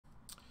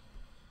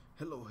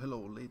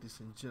Hello, ladies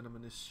and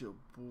gentlemen. It's your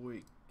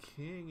boy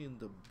King in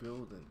the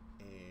building,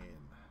 and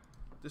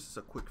this is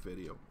a quick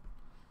video.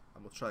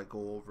 I'm gonna try to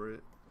go over it.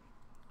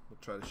 I'm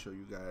gonna try to show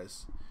you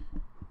guys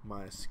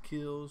my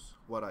skills,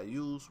 what I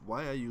use,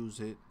 why I use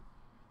it,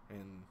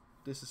 and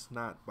this is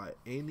not by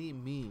any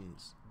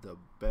means the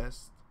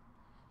best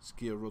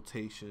skill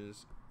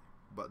rotations,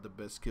 but the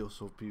best skills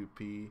for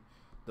PvP,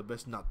 the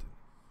best nothing.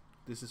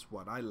 This is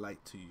what I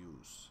like to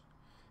use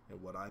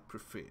and what I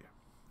prefer.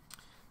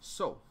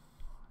 So,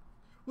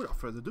 without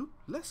further ado,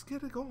 let's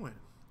get it going.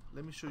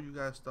 Let me show you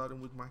guys, starting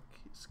with my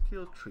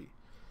skill tree.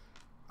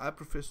 I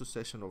prefer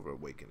Succession over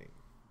Awakening.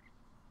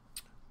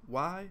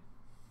 Why?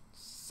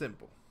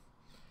 Simple.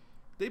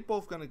 They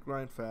both gonna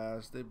grind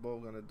fast. They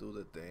both gonna do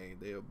the thing.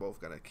 They are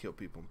both gonna kill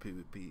people in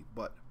PvP.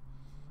 But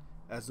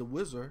as a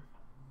wizard,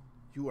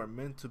 you are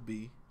meant to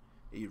be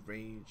a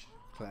range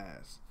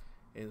class.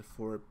 And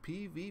for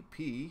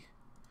PvP,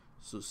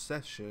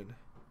 Succession,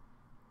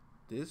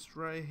 this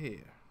right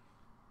here,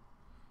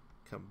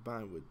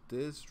 combined with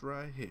this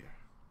right here,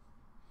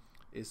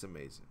 is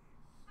amazing.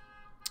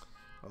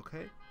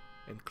 Okay,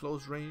 and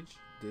close range,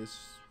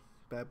 this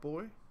bad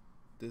boy,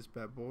 this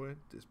bad boy,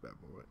 this bad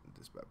boy, and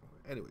this bad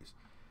boy. Anyways,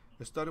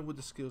 we're starting with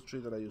the skills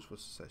tree that I use for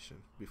Succession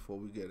before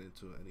we get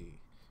into any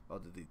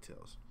other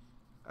details.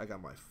 I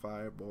got my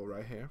fireball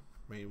right here,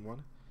 main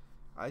one.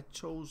 I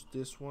chose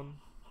this one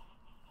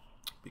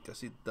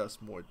because it does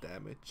more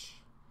damage.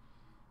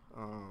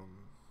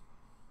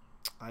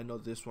 I know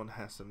this one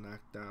has a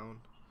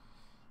knockdown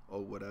or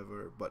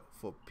whatever, but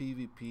for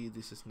PvP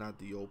this is not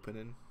the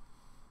opening.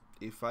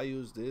 If I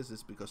use this,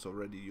 it's because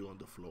already you on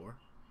the floor.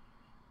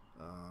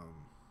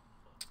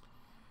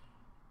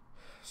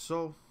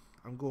 So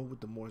I'm going with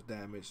the more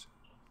damage,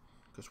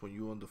 because when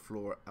you on the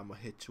floor, I'm gonna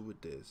hit you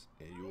with this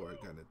and you are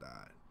gonna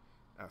die.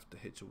 After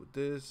hit you with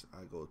this,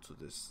 I go to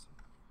this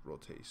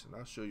rotation.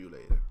 I'll show you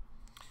later.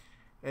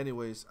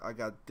 Anyways, I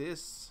got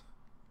this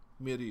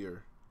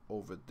meteor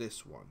over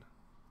this one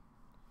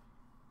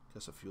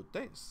because a few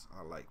things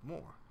I like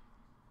more.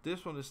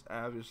 This one is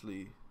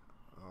obviously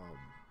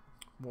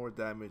more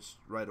damage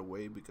right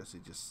away because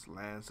it just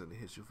lands and it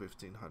hits you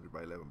 1500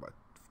 by 11 by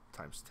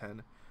times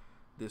 10.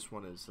 This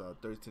one is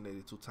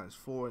 1382 times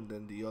 4, and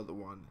then the other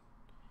one,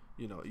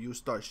 you know, you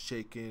start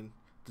shaking,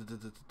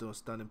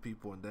 stunning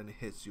people, and then it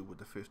hits you with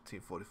the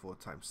 1544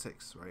 times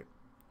 6, right?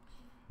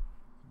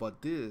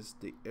 But this,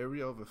 the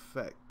area of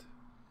effect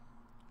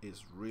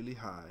is really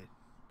high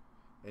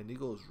and it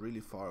goes really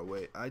far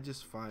away. I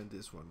just find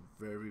this one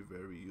very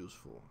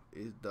useful.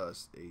 It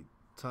does a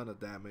ton of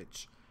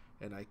damage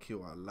and I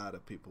kill a lot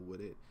of people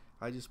with it.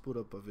 I just put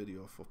up a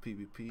video for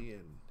PvP,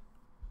 and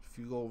if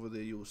you go over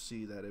there, you'll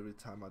see that every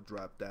time I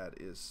drop that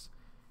is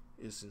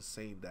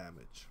insane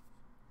damage.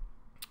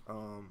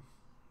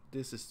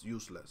 This is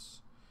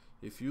useless.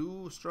 If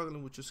you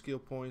struggling with your skill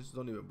points,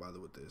 don't even bother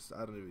with this.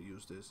 I don't even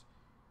use this.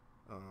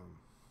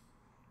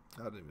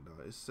 I don't even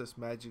know. It says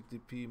magic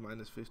DP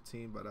minus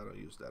 15, but I don't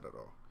use that at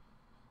all.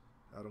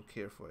 I don't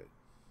care for it.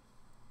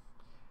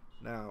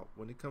 Now,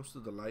 when it comes to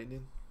the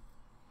lightning,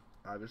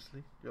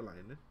 obviously, your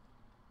lightning.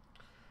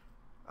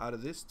 Out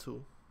of these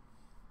two,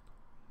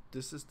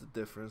 this is the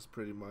difference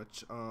pretty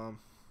much.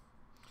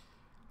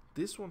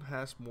 This one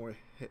has more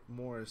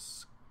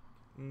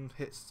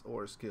hits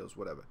or skills,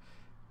 whatever.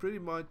 Pretty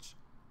much,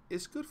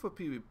 it's good for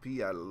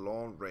PvP at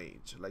long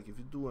range. Like if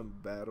you're doing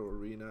battle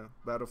arena,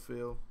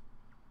 battlefield,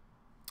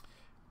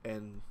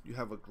 and you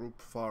have a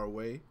group far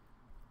away,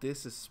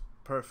 this is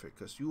perfect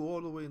because you all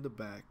the way in the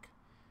back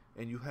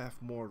and you have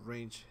more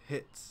range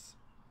hits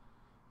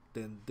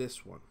than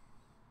this one.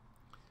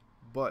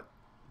 But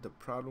the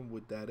problem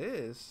with that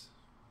is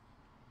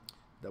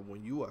that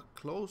when you are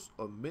close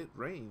or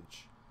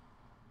mid-range,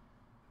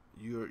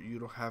 you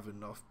don't have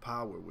enough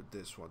power with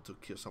this one to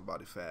kill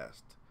somebody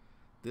fast.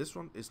 This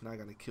one is not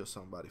gonna kill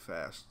somebody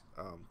fast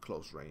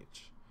close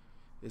range.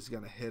 It's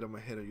gonna hit them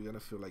and hit them. You're gonna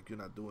feel like you're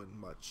not doing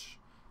much.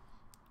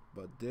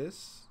 But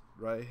this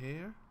right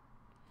here,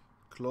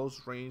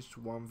 close range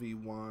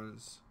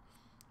 1v1s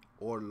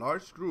or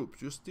large groups,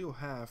 you still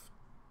have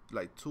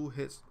like 2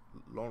 hits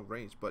long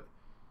range, but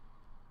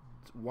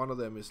one of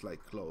them is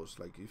like close.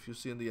 Like if you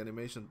see in the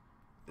animation,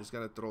 it's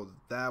gonna throw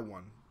that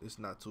one. It's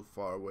not too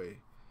far away.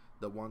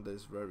 The one that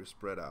is very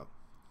spread out,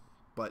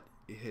 but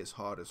it hits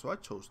harder. So I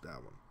chose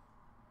that one.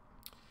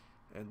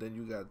 And then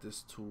you got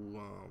this 2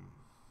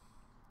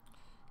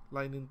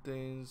 lightning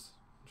things.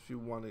 If you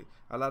want it,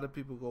 a lot of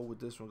people go with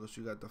this one because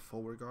you got the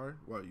forward guard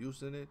while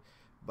using it,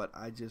 but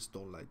I just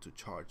don't like to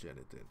charge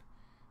anything.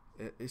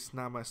 It's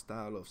not my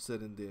style of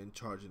sitting there and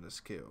charging a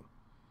skill.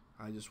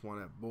 I just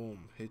want to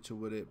boom, hit you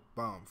with it,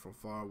 bomb from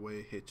far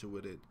away, hit you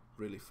with it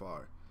really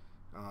far.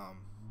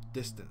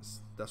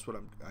 Distance, that's what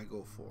I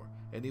go for,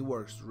 and it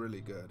works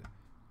really good.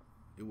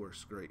 It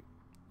works great.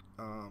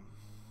 Out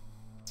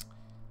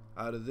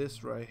of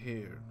this right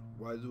here,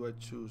 why do I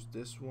choose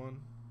this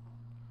one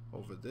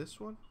over this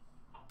one?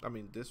 I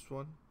mean this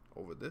one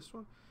over this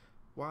one.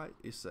 Why?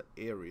 It's an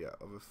area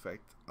of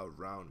effect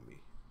around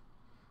me.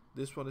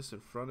 This one is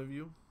in front of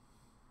you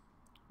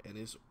and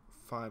it's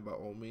fine by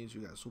all means.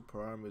 You got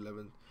super armor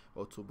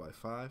 1102 by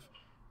 5,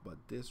 but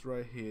this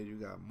right here, you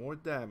got more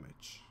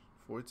damage,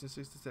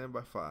 1467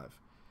 by 5,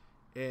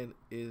 and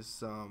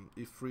is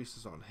it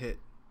freezes on hit.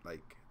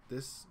 Like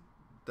this,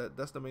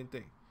 that's the main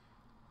thing.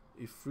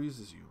 It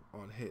freezes you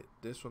on hit.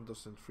 This one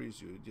doesn't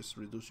freeze you. It just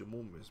reduces your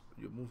movement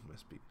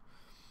speed.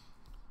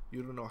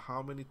 You don't know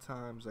how many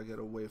times I get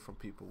away from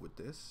people with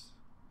this.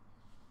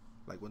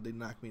 Like when they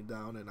knock me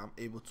down and I'm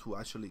able to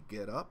actually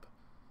get up,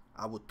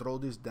 I would throw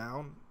this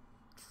down,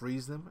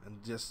 freeze them,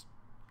 and just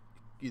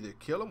either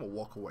kill them or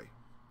walk away.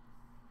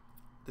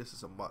 This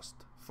is a must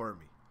for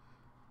me.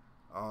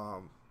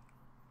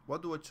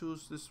 What do I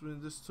choose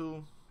between this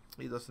two?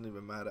 It doesn't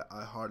even matter.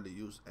 I hardly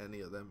use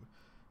any of them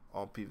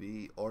on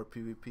PvE or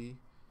PvP.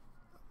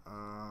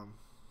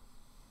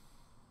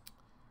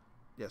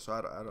 Yeah, so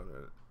I don't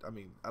know. I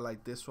mean, I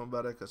like this one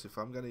better because if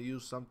I'm gonna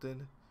use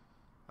something,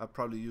 I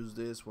probably use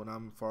this when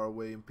I'm far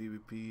away in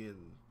PvP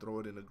and throw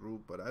it in a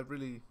group, but I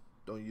really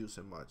don't use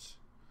it much.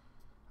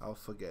 I'll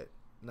forget.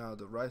 Now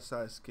the right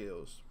side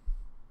skills.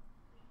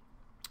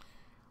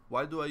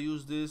 Why do I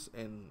use this?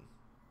 And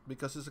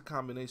because it's a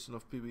combination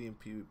of PvE and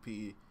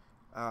PvP.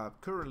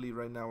 Currently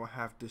right now I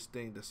have this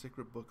thing, the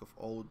Secret Book of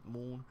Old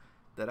Moon,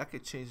 that I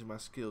could change my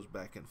skills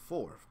back and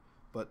forth.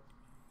 But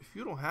if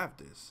you don't have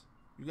this,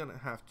 you're gonna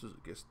have to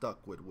get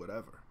stuck with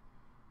whatever,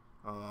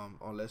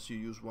 unless you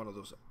use one of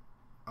those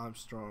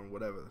Armstrong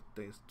whatever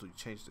things to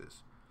change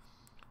this.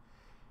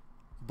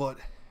 But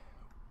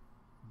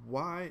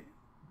why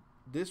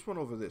this one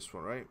over this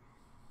one, right?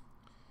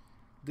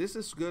 This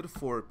is good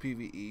for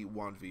PvE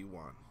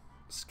 1v1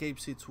 escape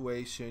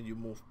situation. You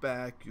move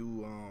back,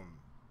 you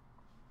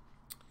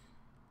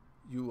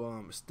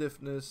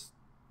stiffness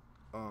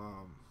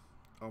on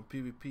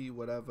PvP,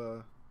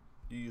 whatever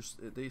you use,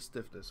 they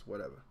stiffness,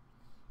 whatever.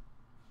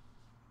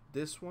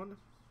 This one,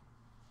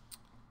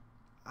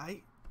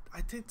 I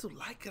tend to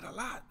like it a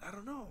lot. I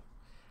don't know.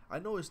 I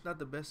know it's not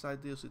the best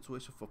ideal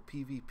situation for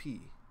PvP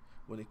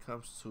when it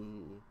comes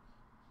to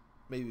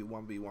maybe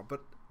 1v1,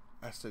 but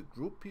as a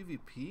group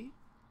PvP,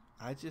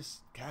 I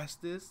just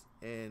cast this,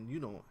 and you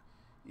know,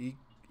 he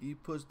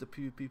puts the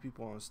PvP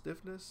people on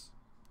stiffness,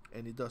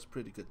 and it does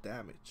pretty good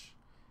damage.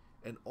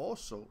 And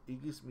also,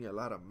 it gives me a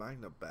lot of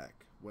Magna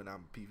back when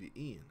I'm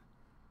PvEing,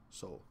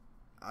 so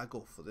I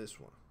go for this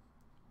one.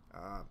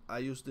 I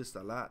use this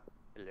a lot.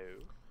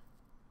 Hello.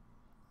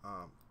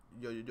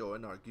 Yo,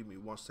 NR, give me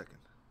 1 second.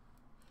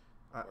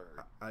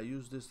 I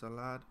use this a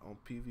lot on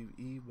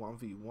PvE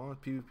 1v1,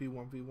 PvP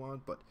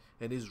 1v1,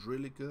 and it's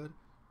really good,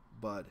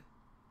 but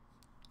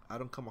I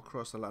don't come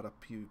across a lot of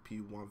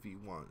PvP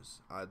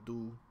 1v1s. I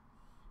do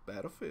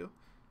Battlefield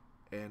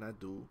and I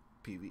do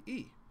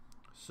PvE.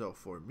 So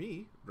for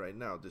me, right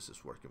now, this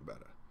is working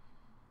better.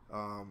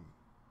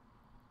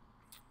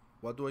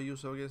 What do I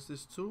use against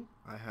this two?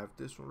 I have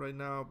this one right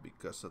now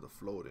because of the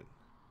floating.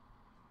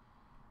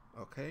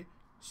 Okay,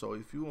 so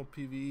if you on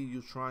PvE,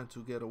 you're trying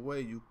to get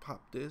away, you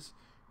pop this,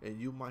 and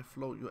you might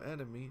float your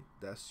enemy.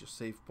 That's your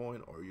safe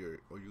point, or you're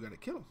gonna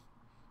kill him.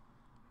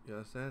 You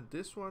understand?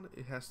 This one,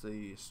 it has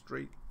a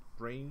straight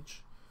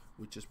range,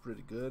 which is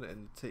pretty good,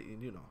 and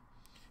you know,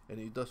 and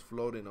it does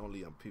floating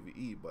only on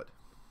PvE, but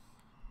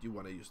you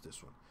want to use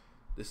this one.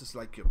 This is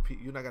like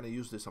you're not gonna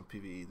use this on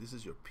PvE. This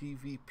is your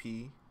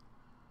PvP,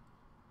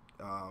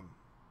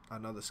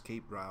 another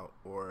escape route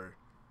or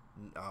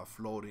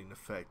floating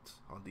effect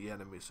on the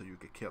enemy, so you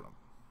could kill them.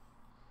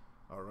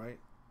 All right.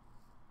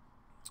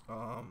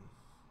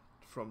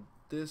 From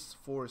this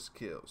 4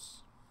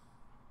 skills,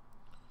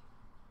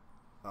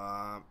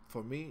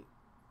 for me,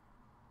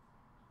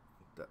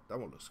 that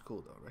one looks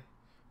cool though, right?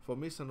 For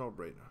me, it's a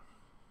no-brainer.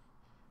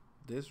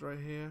 This right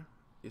here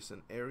is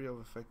an area of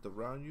effect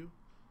around you.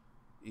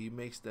 It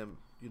makes them,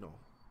 you know,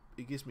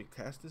 it gives me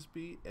casting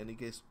speed, and it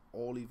gets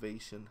all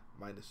evasion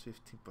minus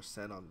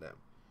 15% on them.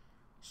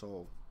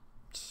 So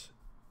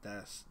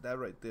that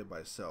right there by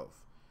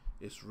itself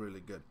is really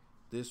good.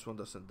 This one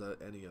doesn't do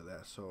any of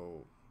that.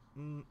 So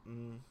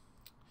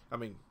I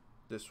mean,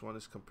 this one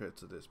is compared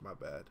to this, my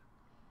bad.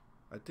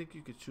 I think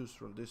you could choose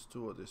from this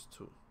two or this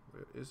two.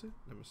 Where is it?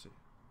 Let me see.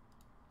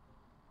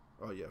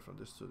 Oh yeah, from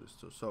this to this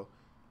two. So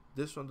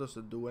this one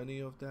doesn't do any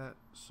of that,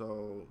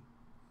 so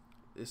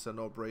it's a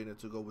no-brainer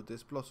to go with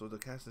this. Plus, so the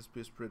casting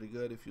speed is pretty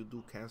good if you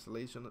do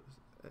cancellation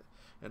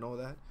and all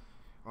that.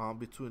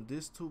 Between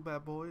these two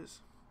bad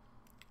boys,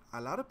 a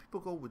lot of people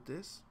go with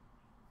this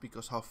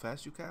because how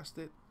fast you cast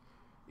it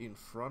in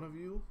front of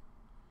you.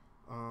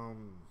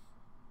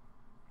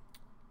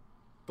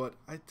 But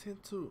I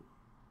tend to,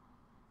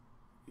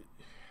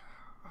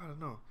 I don't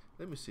know.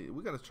 Let me see.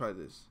 We're gonna try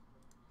this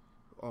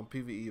on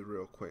PvE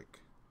real quick.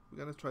 We're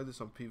gonna try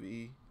this on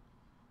PvE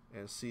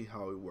and see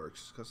how it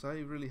works, because I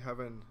really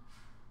haven't.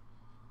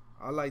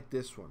 I like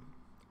this one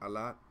a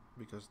lot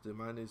because the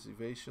minus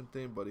evasion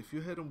thing, but if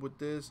you hit them with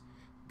this,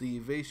 the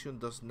evasion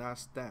does not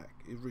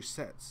stack, it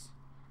resets.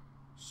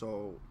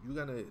 So you're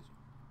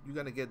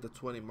gonna get the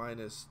 20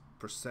 minus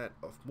 %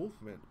 of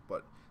movement,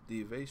 but the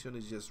evasion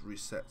is just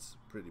resets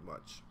pretty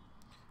much.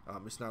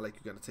 It's not like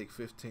you're gonna take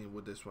 15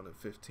 with this one and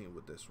 15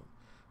 with this one.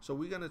 So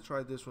we're gonna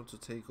try this one to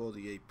take all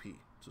the AP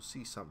to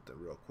see something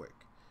real quick,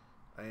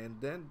 and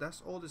then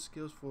that's all the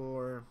skills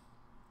for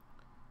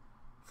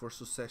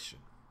succession.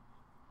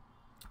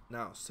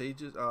 Now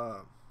sages,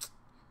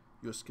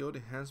 your skilled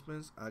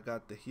enhancements. I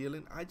got the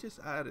healing. I just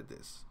added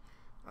this.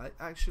 I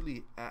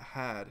actually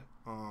had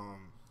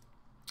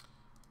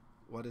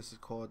what is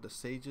it called, the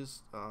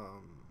sages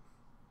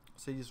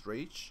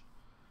rage,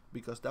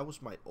 because that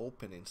was my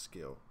opening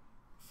skill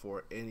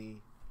for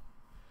any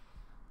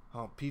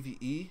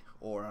PvE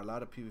or a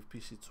lot of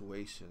PvP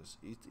situations.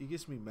 It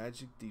gives me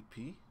magic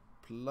DP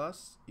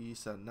plus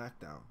it's a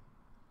knockdown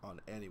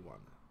on anyone.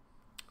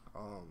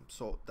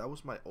 So that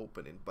was my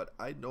opening, but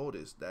I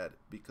noticed that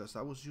because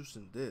I was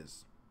using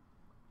this,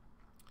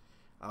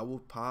 I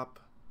would pop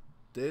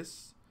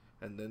this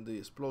and then the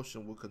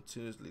explosion will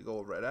continuously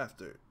go right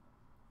after it.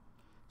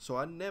 So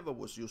I never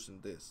was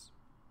using this.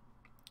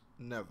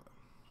 Never.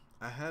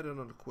 I had it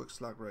on the quick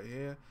slot right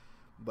here,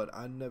 but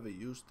I never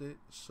used it.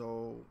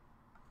 So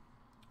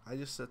I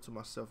just said to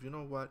myself, you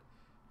know what?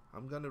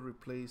 I'm gonna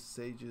replace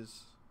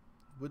Sages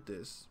with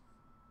this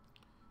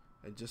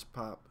and just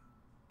pop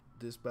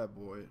this bad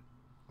boy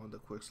on the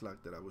quick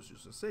slot that I was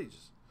using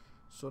Sages.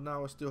 So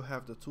now I still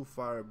have the 2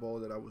 fireball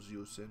that I was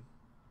using,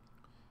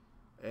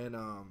 and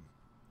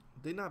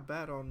they're not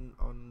bad on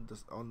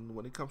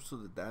when it comes to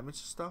the damage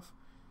stuff.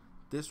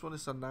 This one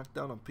is a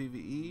knockdown on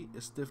PvE,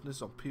 it's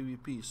stiffness on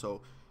PvP.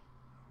 So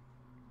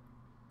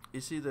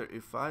it's either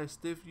if I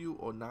stiff you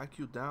or knock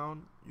you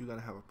down, you're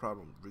gonna have a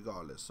problem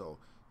regardless. So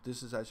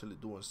this is actually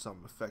doing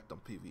some effect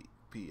on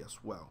PvP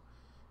as well.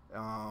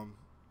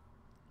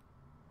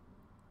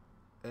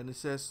 And it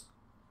says,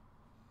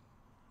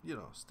 you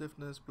know,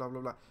 stiffness, blah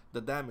blah blah.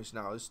 The damage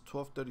now is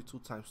 1232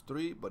 times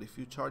 3, but if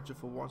you charge it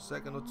for 1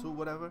 second or 2,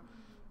 whatever,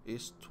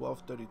 it's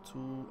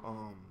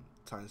 1232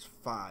 times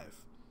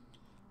 5.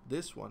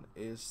 This one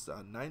is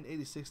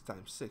 986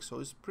 times 6, so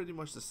it's pretty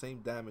much the same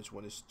damage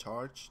when it's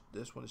charged.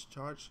 This one is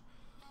charged,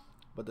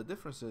 but the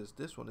difference is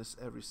this one is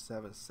every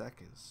 7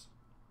 seconds,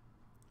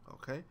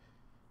 okay,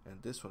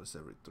 and this one is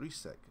every 3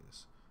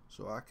 seconds.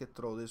 So I could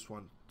throw this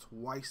one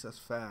twice as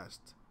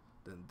fast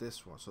than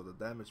this one, so the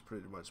damage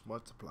pretty much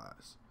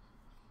multiplies.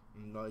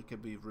 You know, it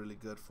can be really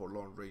good for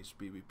long range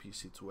PvP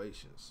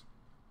situations.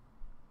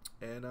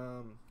 And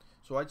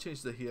so I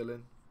changed the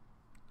healing.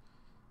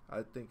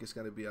 I think it's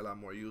gonna be a lot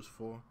more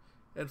useful.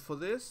 And for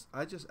this,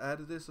 I just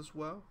added this as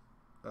well,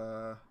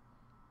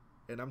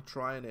 and I'm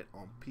trying it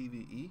on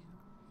PvE.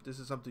 This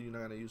is something you're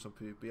not gonna use on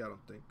PvP, I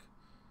don't think,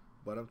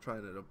 but I'm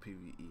trying it on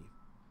PvE.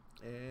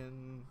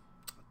 And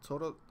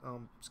total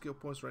skill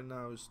points right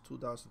now is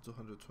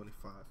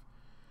 2,225.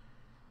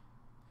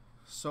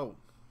 So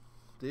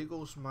there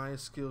goes my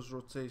skills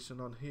rotation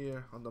on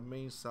here on the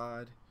main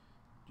side.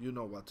 You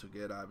know what to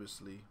get,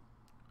 obviously.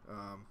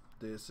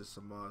 This is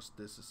a must.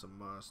 This is a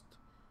must.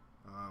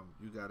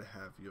 You gotta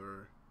have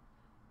your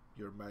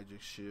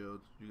magic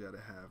shield. You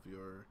gotta have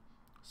your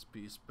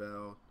speed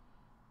spell.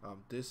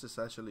 This is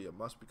actually a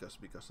must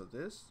because of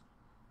this.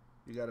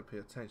 You gotta pay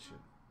attention.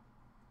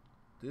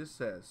 This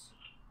says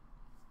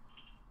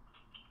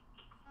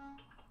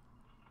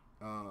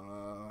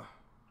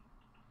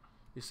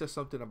it says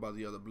something about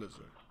the other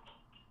Blizzard.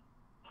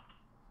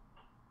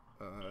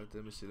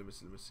 Let me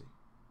see.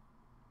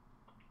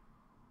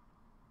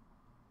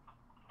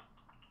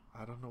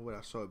 I don't know where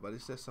I saw it, but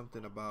it says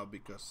something about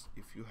because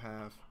if you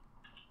have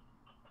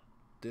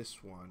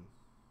this one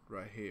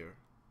right here,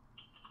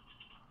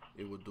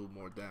 it will do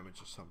more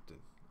damage or something.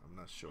 I'm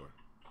not sure.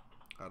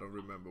 I don't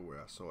remember where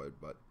I saw it,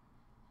 but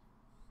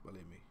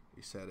believe me,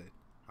 he said it.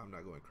 I'm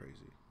not going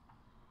crazy.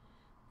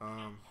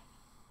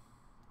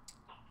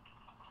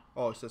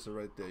 Oh, it says it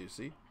right there, you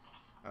see?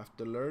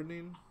 After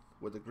learning,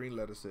 what the green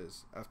letter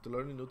says, after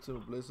learning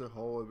Ultimate Blizzard,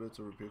 hold a bit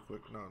to repeat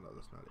quick. No,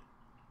 that's not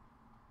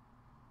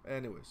it.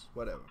 Anyways,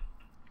 whatever.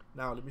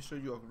 Now let me show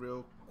you a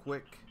real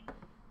quick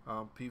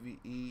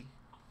PvE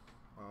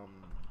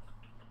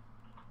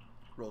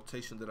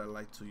rotation that I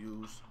like to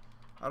use.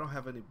 I don't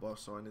have any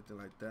buffs or anything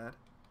like that.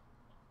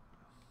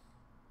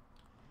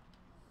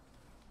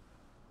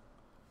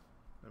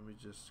 Let me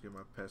just get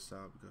my pets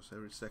out because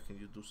every second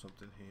you do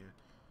something here,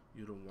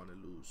 you don't want to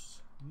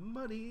lose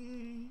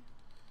money.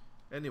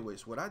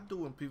 Anyways, what I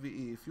do in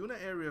PvE, if you're in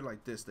an area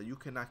like this that you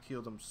cannot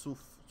kill them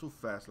too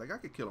fast, like I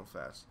could kill them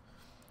fast,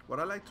 what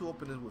I like to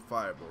open is with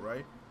fireball,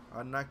 right?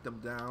 I knock them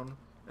down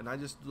and I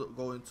just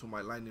go into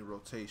my lightning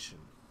rotation.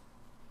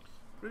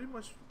 Pretty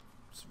much,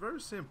 it's very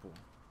simple.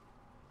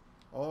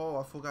 Oh,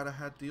 I forgot I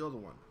had the other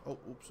one. Oh,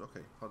 oops,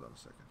 okay, hold on a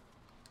second.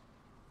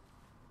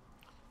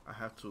 I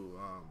have to,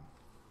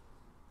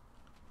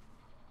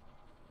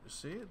 you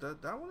see,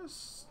 that one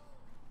is,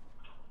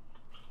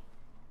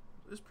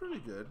 it's pretty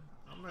good.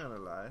 I'm not gonna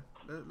lie.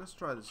 Let's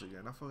try this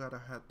again. I forgot I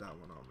had that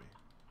one on me.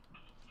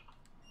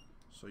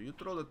 So you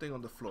throw the thing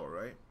on the floor,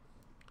 right?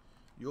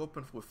 You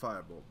open with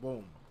fireball,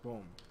 boom,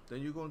 boom.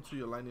 Then you go into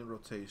your lightning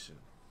rotation.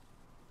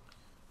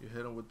 You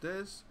hit them with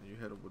this, and you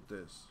hit them with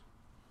this,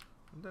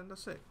 and then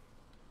that's it.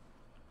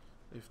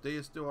 If they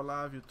are still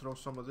alive, you throw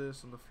some of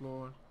this on the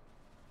floor.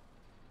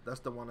 That's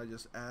the one I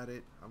just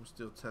added. I'm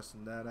still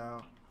testing that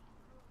out.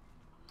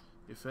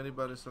 If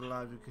anybody's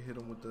alive, you can hit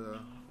them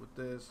with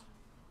this.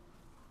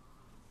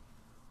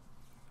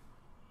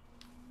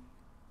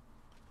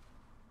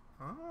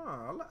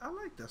 I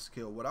like that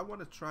skill. What I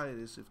want to try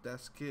is if that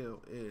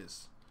skill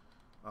is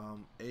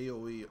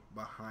AOE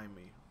behind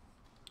me.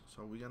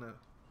 So we're gonna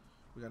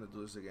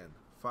do this again.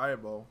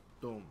 Fireball,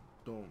 boom,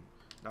 boom,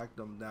 knock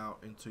them down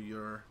into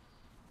your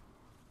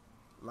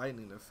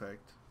lightning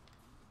effect.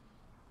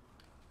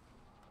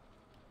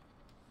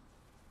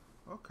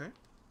 Okay.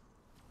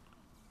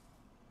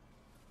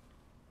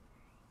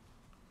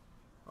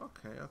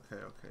 Okay.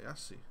 I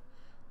see.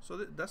 So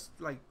that's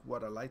like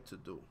what I like to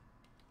do.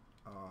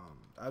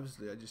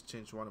 Obviously, I just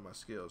changed one of my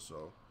skills,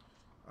 so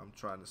I'm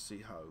trying to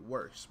see how it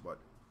works. But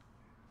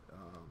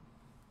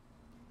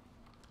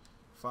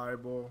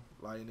fireball,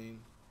 lightning,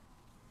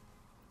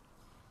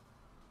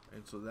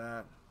 into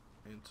that.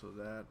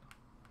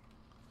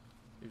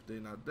 If they're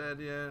not dead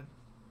yet,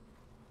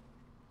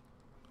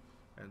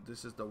 and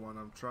this is the one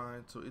I'm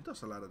trying to. It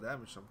does a lot of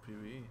damage on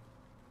PvE.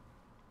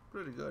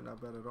 Pretty good,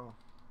 not bad at all.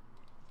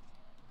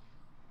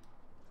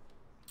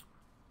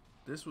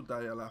 This will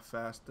die a lot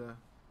faster.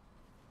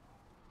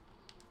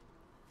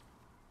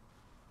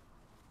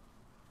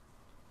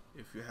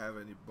 If you have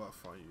any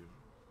buff on you.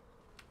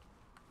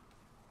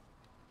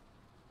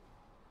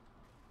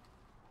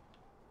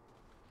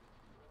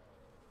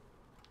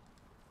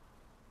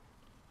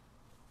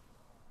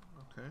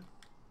 Okay.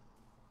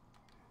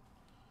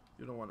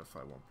 You don't want to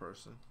fight one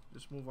person.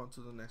 Just move on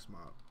to the next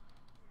mob.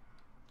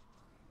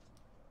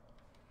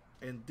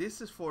 And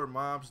this is for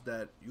mobs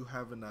that you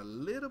having a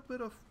little bit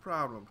of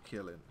problem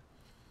killing.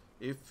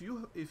 If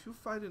you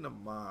fighting a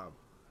mob,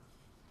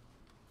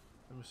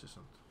 let me see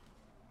something.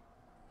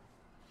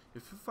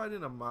 If you're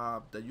fighting a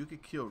mob that you can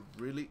kill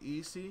really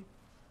easy,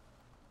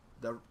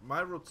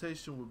 my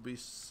rotation would be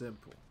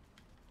simple.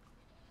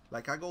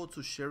 Like I go to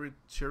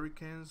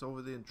shurikens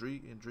over there in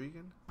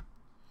Dragon,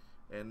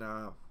 and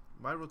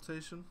my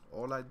rotation,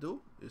 all I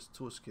do is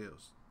 2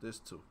 skills. This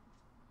 2,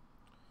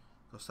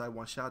 because I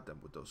one-shot them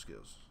with those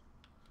skills.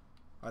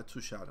 I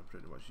 2-shot them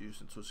pretty much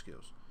using 2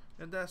 skills,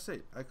 and that's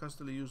it. I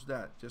constantly use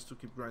that just to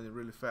keep grinding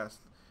really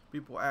fast.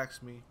 People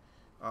ask me,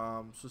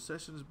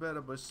 succession is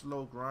better, but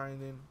slow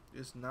grinding.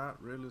 It's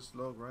not really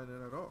slow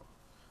grinding at all.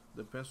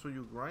 Depends where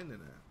you're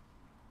grinding at.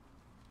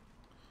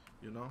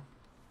 You know.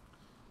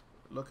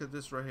 Look at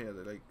this right here.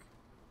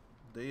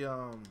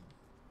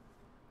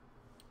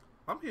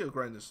 I'm here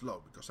grinding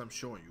slow because I'm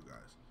showing you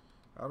guys.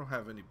 I don't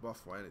have any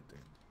buff or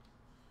anything.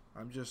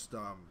 I'm just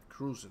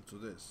cruising to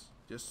this,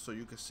 just so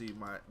you can see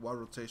what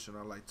rotation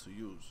I like to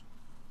use.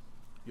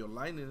 Your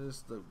lightning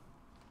is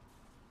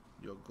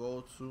your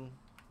go-to.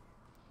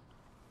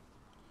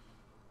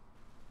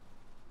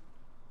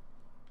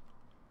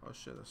 Oh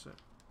shit, that's it.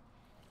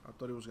 I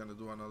thought he was gonna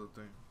do another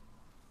thing.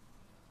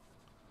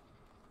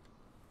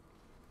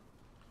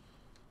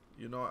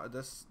 You know,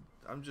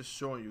 I'm just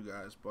showing you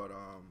guys, but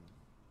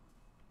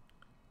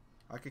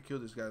I can kill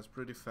these guys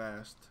pretty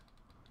fast,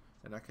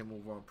 and I can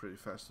move on pretty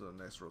fast to the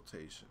next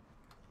rotation.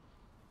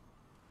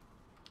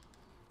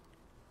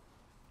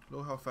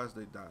 Look how fast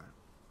they die.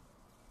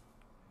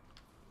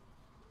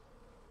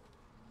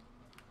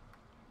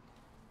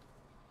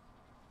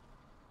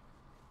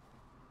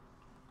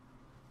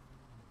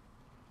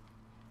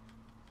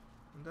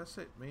 And that's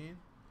it, man.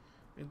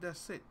 And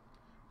that's it.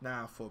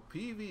 Now for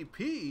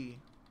PvP,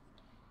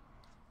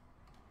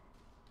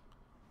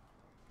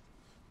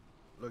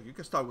 look, you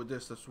can start with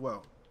this as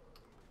well,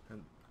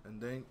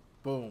 and then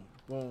boom,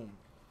 boom,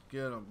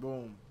 get them,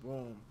 boom,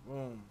 boom,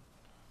 boom.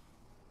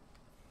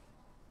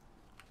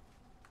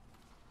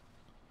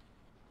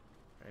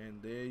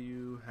 And there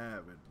you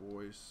have it,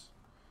 boys.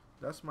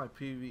 That's my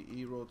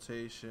PvE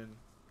rotation.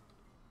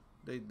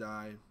 They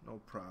die,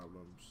 no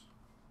problems.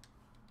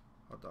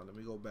 Hold on, let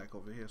me go back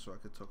over here so I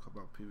can talk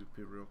about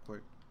PvP real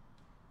quick.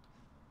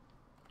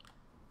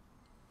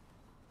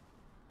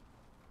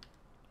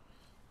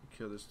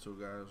 Kill these 2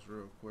 guys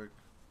real quick.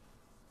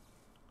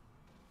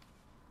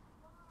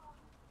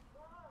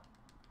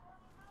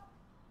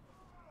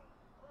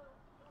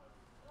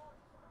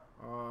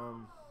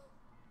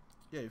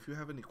 Yeah, if you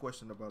have any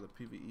question about the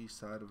PvE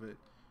side of it,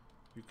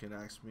 you can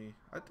ask me.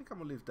 I think I'm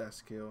gonna leave that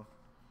skill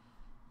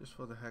just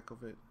for the heck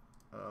of it,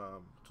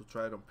 to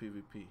try it on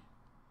PvP.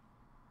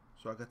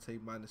 So I could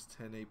take minus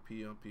 10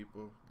 AP on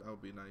people. That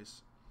would be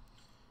nice.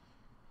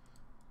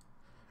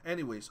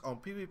 Anyways, on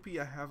PvP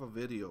I have a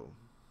video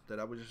that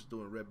I was just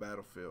doing Red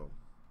Battlefield.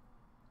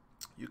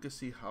 You can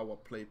see how I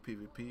play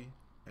PvP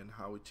and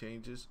how it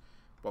changes,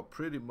 but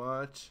pretty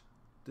much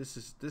this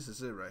is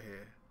it right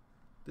here.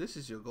 This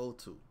is your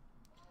go-to.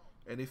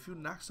 And if you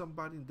knock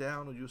somebody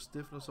down or you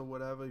stiffness or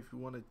whatever, if you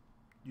want to,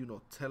 you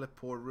know,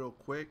 teleport real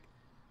quick,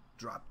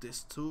 drop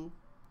this 2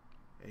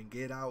 and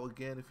get out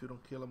again if you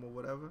don't kill them or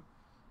whatever.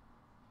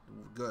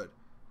 Good.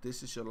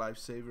 This is your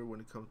lifesaver when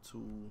it comes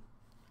to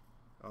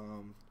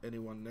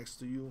anyone next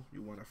to you.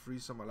 You want to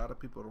freeze them. A lot of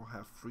people don't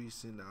have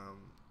freezing,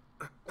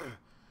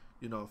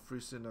 you know,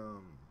 freezing,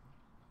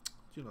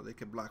 you know, they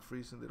can block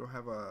freezing. They don't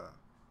have a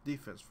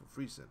defense for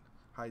freezing,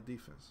 high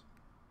defense.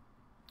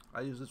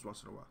 I use this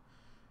once in a while,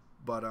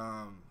 but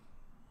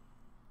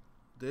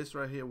this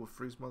right here will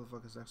freeze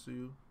motherfuckers next to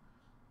you,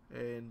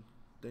 and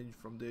then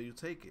from there you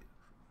take it.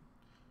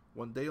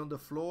 When they on the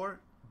floor,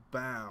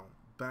 bound,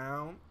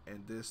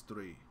 and this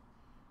 3.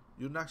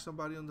 You knock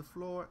somebody on the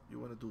floor, you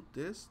want to do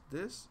this,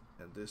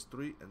 and this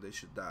 3, and they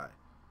should die.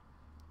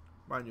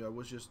 Mind you, I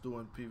was just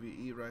doing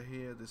PvE right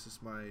here. This is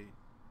my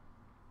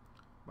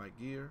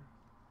gear,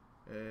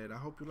 and I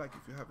hope you like.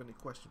 If you have any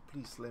question,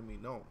 please let me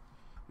know.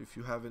 If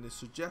you have any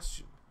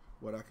suggestion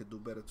what I could do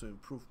better to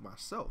improve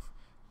myself,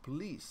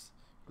 please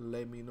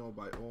let me know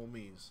by all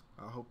means.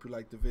 I hope you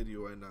like the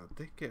video, and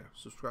take care.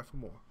 Subscribe for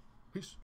more. Peace.